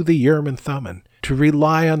through the Urim and Thummim to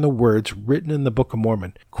rely on the words written in the Book of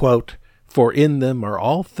Mormon, quote, For in them are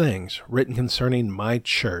all things written concerning my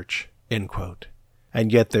church, end quote. And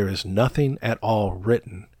yet there is nothing at all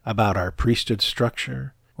written about our priesthood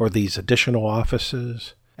structure, or these additional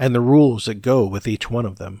offices, and the rules that go with each one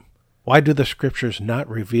of them. Why do the scriptures not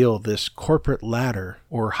reveal this corporate ladder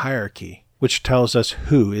or hierarchy, which tells us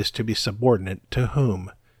who is to be subordinate to whom?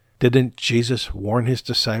 Didn't Jesus warn his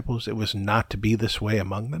disciples it was not to be this way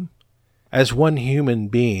among them? As one human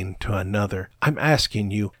being to another, I'm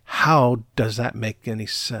asking you, how does that make any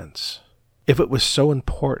sense? If it was so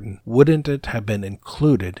important, wouldn't it have been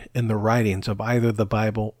included in the writings of either the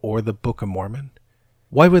Bible or the Book of Mormon?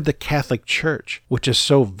 Why would the Catholic Church, which is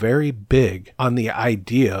so very big on the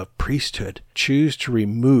idea of priesthood, choose to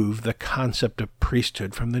remove the concept of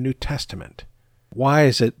priesthood from the New Testament? Why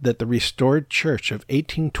is it that the restored church of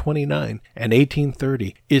 1829 and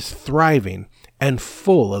 1830 is thriving and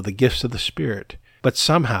full of the gifts of the Spirit, but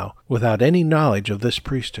somehow without any knowledge of this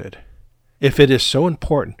priesthood? If it is so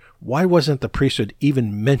important, why wasn't the priesthood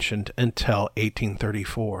even mentioned until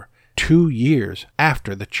 1834, 2 years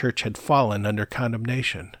after the church had fallen under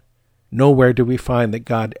condemnation? Nowhere do we find that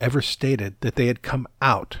God ever stated that they had come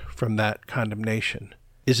out from that condemnation.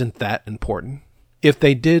 Isn't that important? If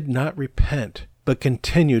they did not repent, but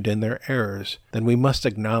continued in their errors, then we must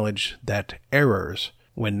acknowledge that errors,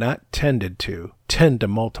 when not tended to, tend to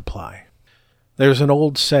multiply. There's an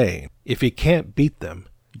old saying, if you can't beat them,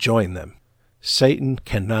 join them. Satan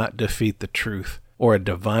cannot defeat the truth or a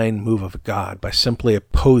divine move of God by simply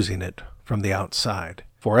opposing it from the outside.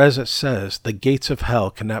 For as it says, the gates of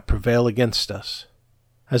hell cannot prevail against us.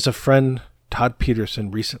 As a friend, Todd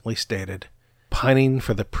Peterson, recently stated, pining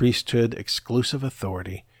for the priesthood exclusive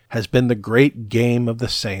authority has been the great game of the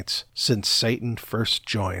saints since Satan first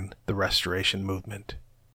joined the Restoration movement.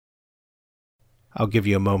 I'll give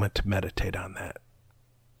you a moment to meditate on that.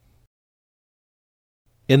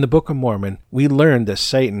 In the Book of Mormon, we learned that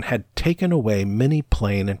Satan had taken away many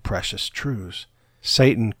plain and precious truths.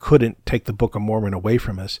 Satan couldn't take the Book of Mormon away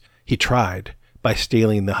from us. He tried by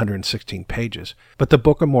stealing the 116 pages, but the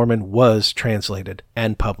Book of Mormon was translated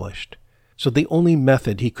and published. So the only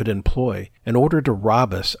method he could employ in order to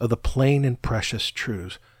rob us of the plain and precious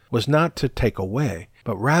truths was not to take away,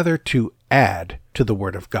 but rather to add to the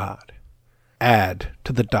Word of God. Add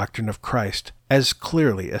to the doctrine of Christ as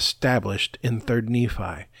clearly established in 3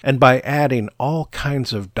 Nephi, and by adding all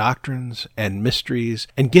kinds of doctrines and mysteries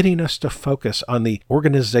and getting us to focus on the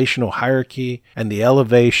organizational hierarchy and the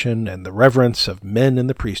elevation and the reverence of men in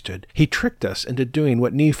the priesthood, he tricked us into doing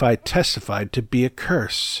what Nephi testified to be a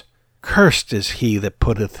curse. Cursed is he that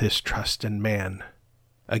putteth his trust in man.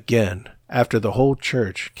 Again, after the whole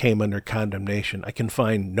church came under condemnation, I can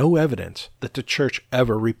find no evidence that the church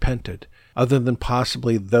ever repented, other than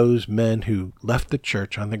possibly those men who left the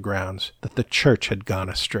church on the grounds that the church had gone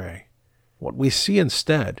astray. What we see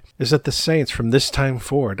instead is that the saints from this time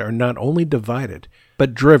forward are not only divided,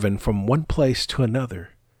 but driven from one place to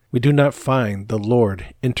another. We do not find the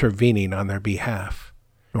Lord intervening on their behalf.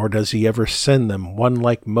 Nor does he ever send them one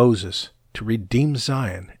like Moses to redeem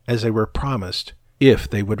Zion as they were promised if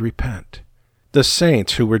they would repent. The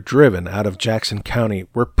saints who were driven out of Jackson County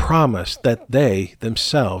were promised that they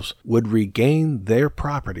themselves would regain their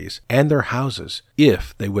properties and their houses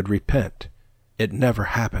if they would repent. It never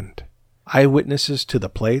happened. Eyewitnesses to the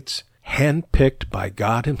plates, handpicked by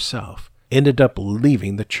God himself, ended up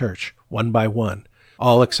leaving the church one by one,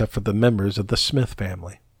 all except for the members of the Smith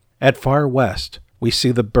family. At Far West, we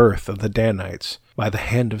see the birth of the Danites by the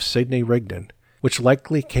hand of Sidney Rigdon, which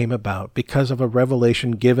likely came about because of a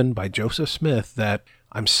revelation given by Joseph Smith that,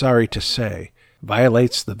 I'm sorry to say,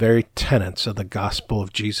 violates the very tenets of the gospel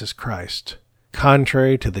of Jesus Christ.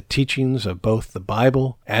 Contrary to the teachings of both the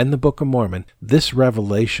Bible and the Book of Mormon, this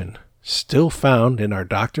revelation, still found in our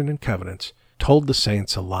Doctrine and Covenants, told the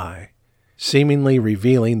saints a lie, seemingly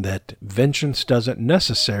revealing that vengeance doesn't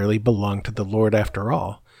necessarily belong to the Lord after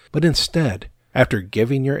all, but instead, after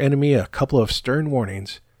giving your enemy a couple of stern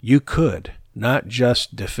warnings, you could not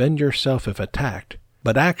just defend yourself if attacked,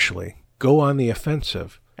 but actually go on the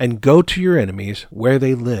offensive and go to your enemies where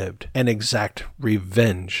they lived and exact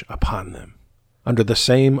revenge upon them. Under the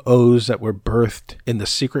same oaths that were birthed in the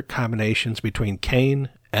secret combinations between Cain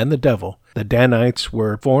and the devil, the Danites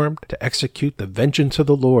were formed to execute the vengeance of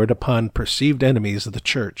the Lord upon perceived enemies of the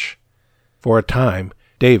church. For a time,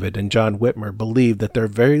 David and John Whitmer believed that their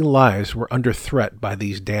very lives were under threat by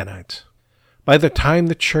these Danites. By the time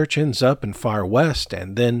the church ends up in Far West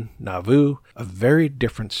and then Nauvoo, a very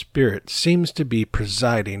different spirit seems to be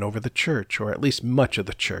presiding over the church, or at least much of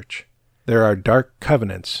the church. There are dark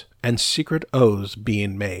covenants and secret oaths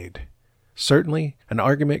being made. Certainly, an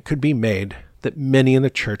argument could be made that many in the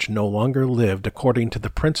church no longer lived according to the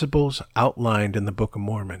principles outlined in the Book of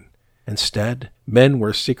Mormon. Instead, men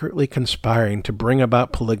were secretly conspiring to bring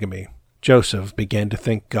about polygamy. Joseph began to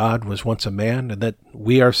think God was once a man and that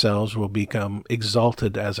we ourselves will become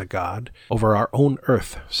exalted as a god over our own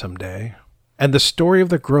earth someday. And the story of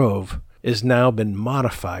the grove has now been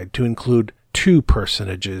modified to include 2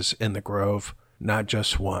 personages in the grove, not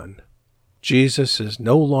just one. Jesus is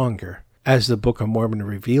no longer, as the Book of Mormon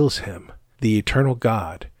reveals him, the eternal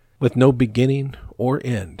God, with no beginning or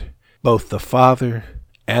end, both the Father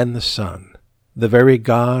and the Son, the very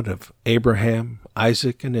God of Abraham,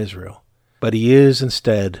 Isaac, and Israel. But he is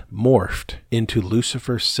instead morphed into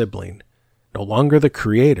Lucifer's sibling, no longer the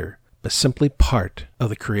creator, but simply part of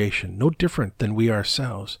the creation, no different than we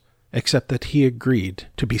ourselves, except that he agreed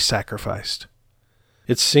to be sacrificed.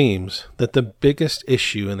 It seems that the biggest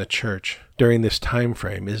issue in the church during this time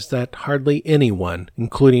frame is that hardly anyone,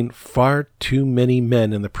 including far too many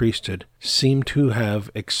men in the priesthood, seem to have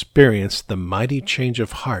experienced the mighty change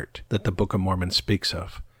of heart that the Book of Mormon speaks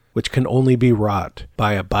of, which can only be wrought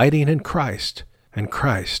by abiding in Christ and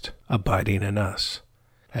Christ abiding in us.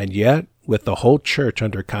 And yet, with the whole church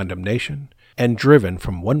under condemnation and driven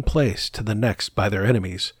from one place to the next by their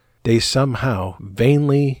enemies, they somehow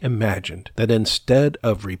vainly imagined that instead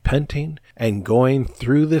of repenting and going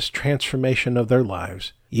through this transformation of their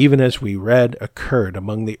lives, even as we read occurred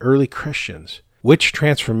among the early Christians, which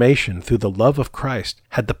transformation through the love of Christ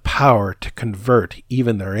had the power to convert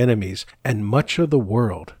even their enemies and much of the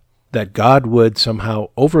world, that God would somehow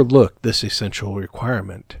overlook this essential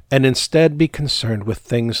requirement and instead be concerned with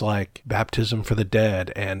things like baptism for the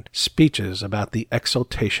dead and speeches about the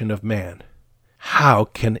exaltation of man. How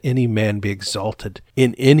can any man be exalted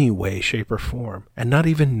in any way, shape, or form, and not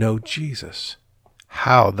even know Jesus?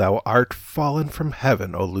 How thou art fallen from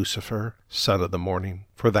heaven, O Lucifer, son of the morning,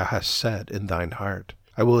 for thou hast said in thine heart,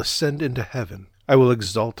 I will ascend into heaven, I will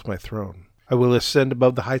exalt my throne, I will ascend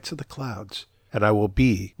above the heights of the clouds, and I will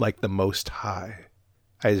be like the Most High.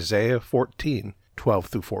 Isaiah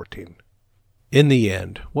 14:12-14. In the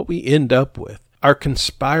end, what we end up with are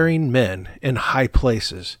conspiring men in high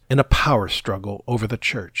places in a power struggle over the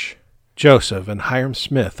church. Joseph and Hiram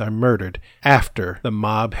Smith are murdered after the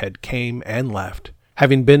mob had came and left,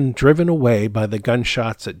 having been driven away by the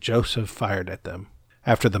gunshots that Joseph fired at them.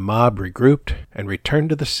 After the mob regrouped and returned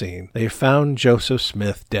to the scene, they found Joseph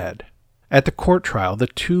Smith dead. At the court trial, the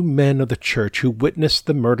 2 men of the church who witnessed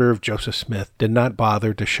the murder of Joseph Smith did not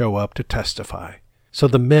bother to show up to testify, so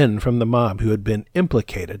the men from the mob who had been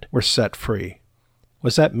implicated were set free.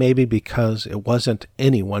 Was that maybe because it wasn't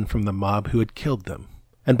anyone from the mob who had killed them?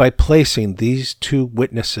 And by placing these 2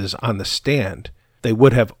 witnesses on the stand, they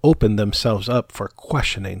would have opened themselves up for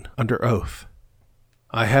questioning under oath.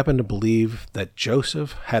 I happen to believe that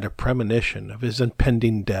Joseph had a premonition of his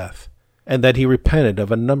impending death, and that he repented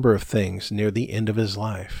of a number of things near the end of his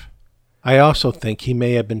life. I also think he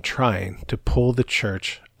may have been trying to pull the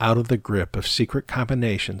church out of the grip of secret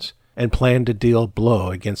combinations and planned to deal a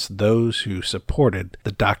blow against those who supported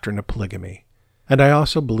the doctrine of polygamy. And I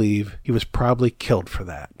also believe he was probably killed for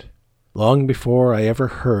that. Long before I ever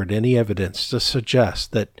heard any evidence to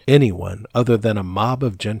suggest that anyone other than a mob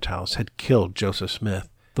of Gentiles had killed Joseph Smith,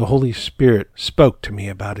 the Holy Spirit spoke to me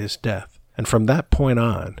about his death. And from that point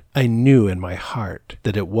on, I knew in my heart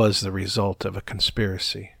that it was the result of a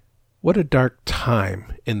conspiracy. What a dark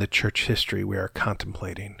time in the church history we are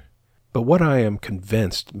contemplating. But what I am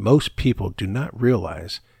convinced most people do not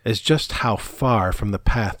realize is just how far from the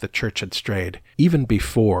path the church had strayed, even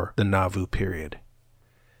before the Nauvoo period.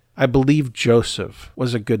 I believe Joseph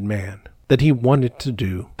was a good man, that he wanted to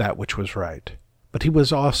do that which was right. But he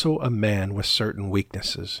was also a man with certain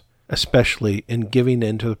weaknesses, especially in giving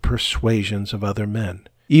in to the persuasions of other men.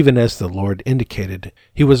 Even as the Lord indicated,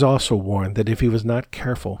 he was also warned that if he was not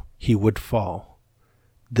careful, he would fall.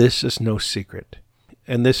 This is no secret.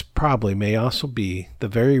 And this probably may also be the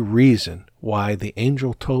very reason why the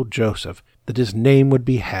angel told Joseph that his name would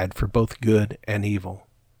be had for both good and evil.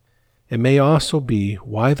 It may also be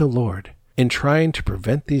why the Lord, in trying to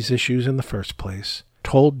prevent these issues in the first place,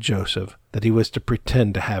 told Joseph that he was to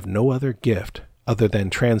pretend to have no other gift other than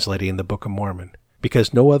translating the Book of Mormon,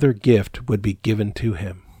 because no other gift would be given to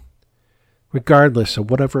him. Regardless of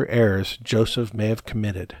whatever errors Joseph may have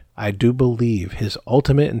committed, I do believe his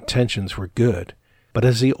ultimate intentions were good. But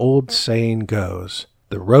as the old saying goes,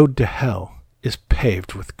 the road to hell is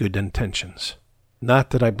paved with good intentions.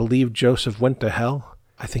 Not that I believe Joseph went to hell.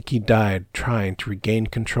 I think he died trying to regain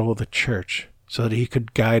control of the church so that he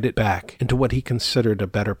could guide it back into what he considered a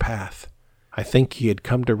better path. I think he had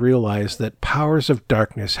come to realize that powers of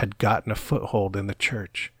darkness had gotten a foothold in the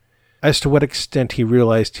church. As to what extent he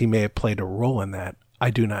realized he may have played a role in that, I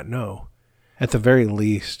do not know. At the very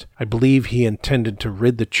least, I believe he intended to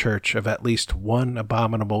rid the church of at least one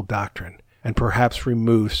abominable doctrine, and perhaps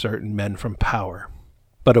remove certain men from power.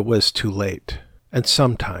 But it was too late, and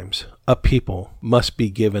sometimes a people must be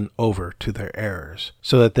given over to their errors,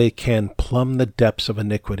 so that they can plumb the depths of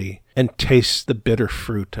iniquity and taste the bitter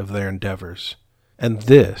fruit of their endeavors. And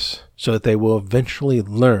this, so that they will eventually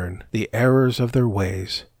learn the errors of their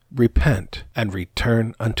ways, repent, and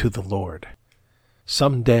return unto the Lord.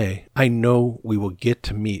 Someday, I know we will get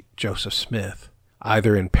to meet Joseph Smith,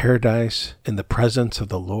 either in paradise, in the presence of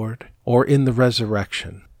the Lord, or in the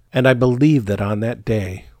resurrection. And I believe that on that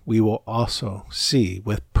day, we will also see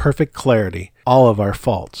with perfect clarity all of our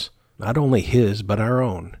faults, not only his, but our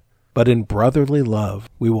own. But in brotherly love,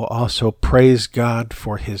 we will also praise God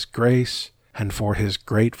for his grace and for his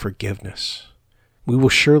great forgiveness. We will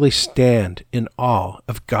surely stand in awe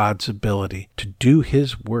of God's ability to do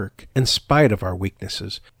his work in spite of our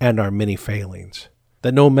weaknesses and our many failings.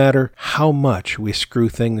 That no matter how much we screw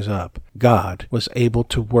things up, God was able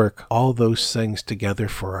to work all those things together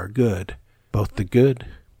for our good, both the good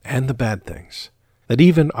and the bad things. That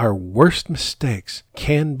even our worst mistakes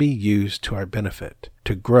can be used to our benefit,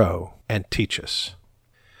 to grow and teach us.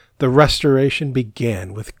 The restoration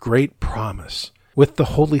began with great promise, with the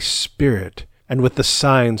Holy Spirit, and with the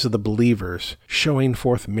signs of the believers showing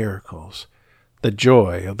forth miracles. The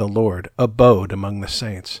joy of the Lord abode among the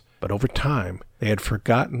saints, but over time they had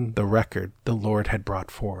forgotten the record the Lord had brought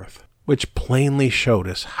forth, which plainly showed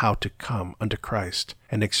us how to come unto Christ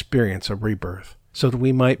and experience a rebirth, so that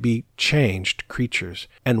we might be changed creatures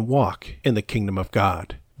and walk in the kingdom of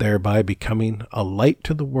God, thereby becoming a light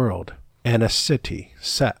to the world and a city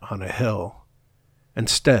set on a hill.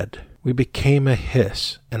 Instead, we became a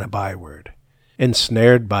hiss and a byword.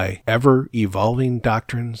 Ensnared by ever-evolving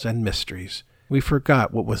doctrines and mysteries, we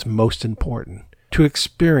forgot what was most important, to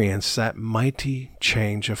experience that mighty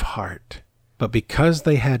change of heart. But because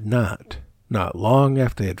they had not long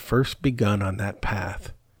after they had first begun on that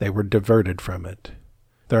path, they were diverted from it.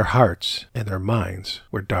 Their hearts and their minds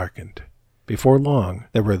were darkened. Before long,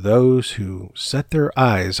 there were those who set their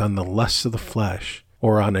eyes on the lusts of the flesh,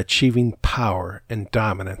 or on achieving power and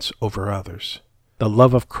dominance over others. The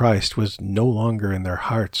love of Christ was no longer in their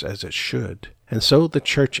hearts as it should, and so the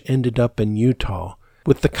church ended up in Utah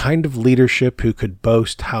with the kind of leadership who could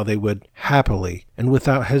boast how they would happily and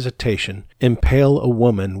without hesitation impale a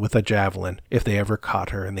woman with a javelin if they ever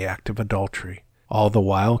caught her in the act of adultery, all the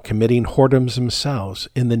while committing whoredoms themselves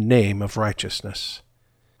in the name of righteousness.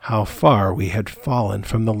 How far we had fallen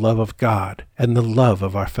from the love of God and the love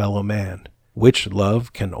of our fellow man, which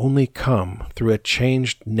love can only come through a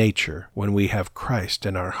changed nature when we have Christ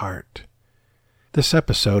in our heart. This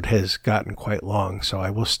episode has gotten quite long, so I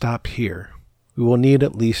will stop here. We will need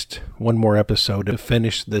at least one more episode to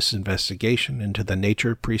finish this investigation into the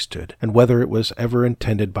nature of priesthood and whether it was ever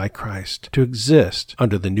intended by Christ to exist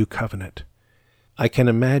under the new covenant. I can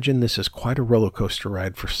imagine this is quite a roller coaster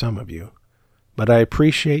ride for some of you, but I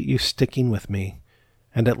appreciate you sticking with me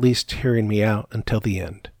and at least hearing me out until the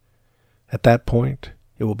end. At that point,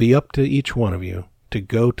 it will be up to each one of you to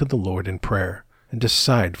go to the Lord in prayer and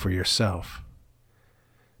decide for yourself.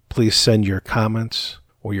 Please send your comments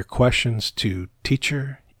or your questions to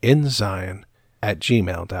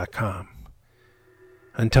teacherinzion@gmail.com.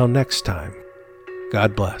 Until next time,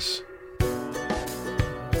 God bless.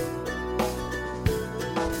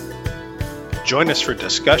 Join us for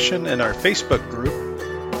discussion in our Facebook group,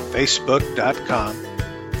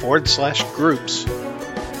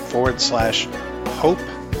 facebook.com/groups/Hope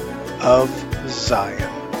of Zion,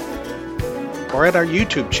 or at our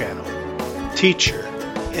YouTube channel, Teacher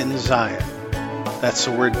in Zion. That's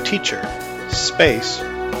the word teacher, space,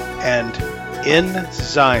 and in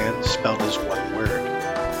Zion spelled as one word.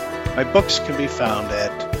 My books can be found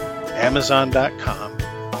at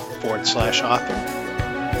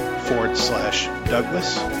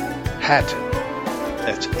amazon.com/author/Douglas Hatton.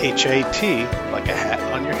 That's H-A-T, like a hat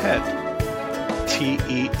on your head.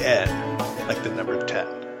 T-E-N, like the number 10.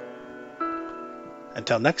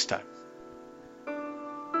 Until next time.